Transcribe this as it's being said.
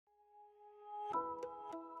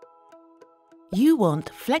You want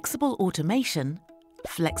flexible automation,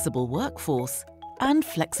 flexible workforce, and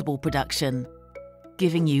flexible production,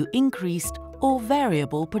 giving you increased or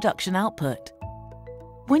variable production output.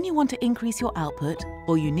 When you want to increase your output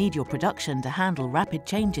or you need your production to handle rapid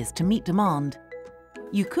changes to meet demand,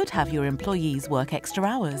 you could have your employees work extra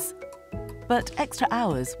hours. But extra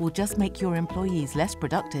hours will just make your employees less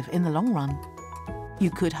productive in the long run.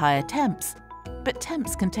 You could hire temps, but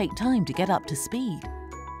temps can take time to get up to speed.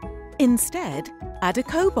 Instead, add a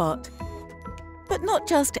cobot. But not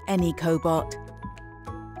just any cobot.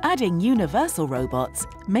 Adding universal robots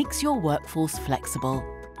makes your workforce flexible.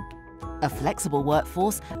 A flexible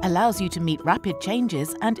workforce allows you to meet rapid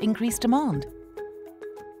changes and increase demand.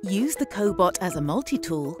 Use the cobot as a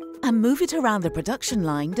multi-tool and move it around the production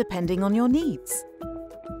line depending on your needs.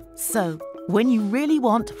 So, when you really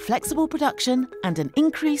want flexible production and an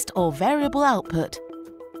increased or variable output,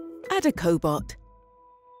 add a cobot.